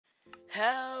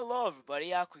Hello everybody,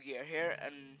 Aquagear here,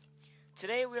 and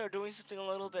today we are doing something a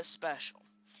little bit special.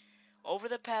 Over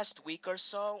the past week or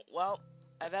so, well,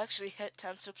 I've actually hit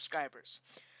 10 subscribers.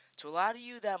 To a lot of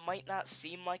you that might not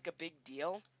seem like a big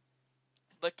deal,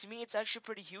 but to me it's actually a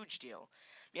pretty huge deal.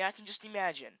 I mean, I can just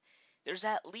imagine, there's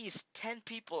at least 10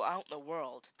 people out in the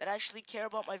world that actually care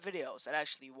about my videos, that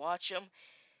actually watch them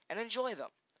and enjoy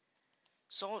them.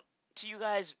 So, to you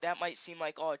guys, that might seem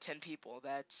like, oh, 10 people,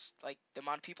 that's like the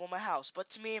amount of people in my house, but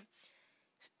to me,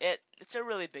 it's a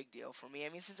really big deal for me. I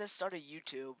mean, since I started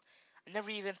YouTube, I never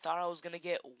even thought I was gonna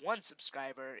get one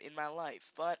subscriber in my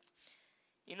life. But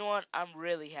you know what? I'm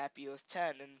really happy with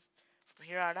 10, and from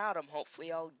here on out,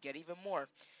 hopefully I'll get even more.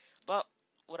 But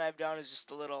what I've done is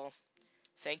just a little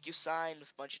thank you sign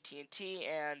with a bunch of TNT,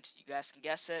 and you guys can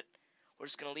guess it. We're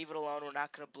just gonna leave it alone. We're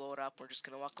not gonna blow it up. We're just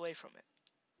gonna walk away from it.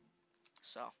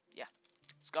 So yeah,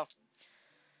 let's go.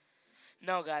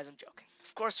 No, guys, I'm joking.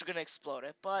 Of course, we're gonna explode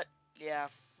it, but yeah,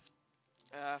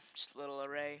 just a little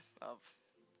array of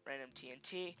random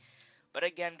TNT. But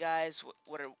again, guys,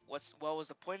 what was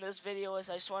the point of this video is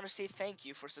I just want to say thank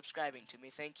you for subscribing to me.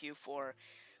 Thank you for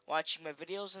watching my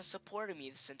videos and supporting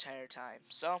me this entire time.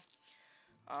 So,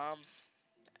 um,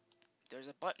 there's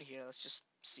a button here. Let's just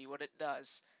see what it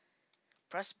does.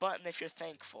 Press button if you're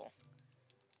thankful.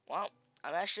 Well,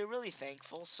 I'm actually really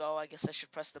thankful, so I guess I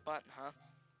should press the button, huh?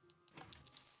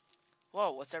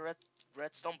 Whoa, what's that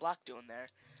redstone block doing there?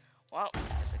 Well, I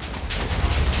guess I turn this on.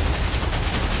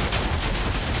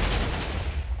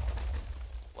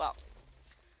 Well,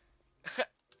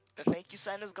 the thank you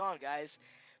sign is gone, guys.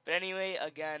 But anyway,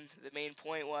 again, the main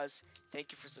point was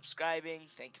thank you for subscribing,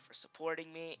 thank you for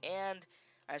supporting me, and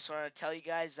I just want to tell you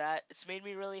guys that it's made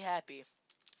me really happy.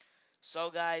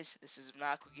 So, guys, this is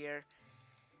Aquagear,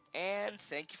 and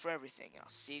thank you for everything. I'll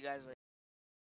see you guys later.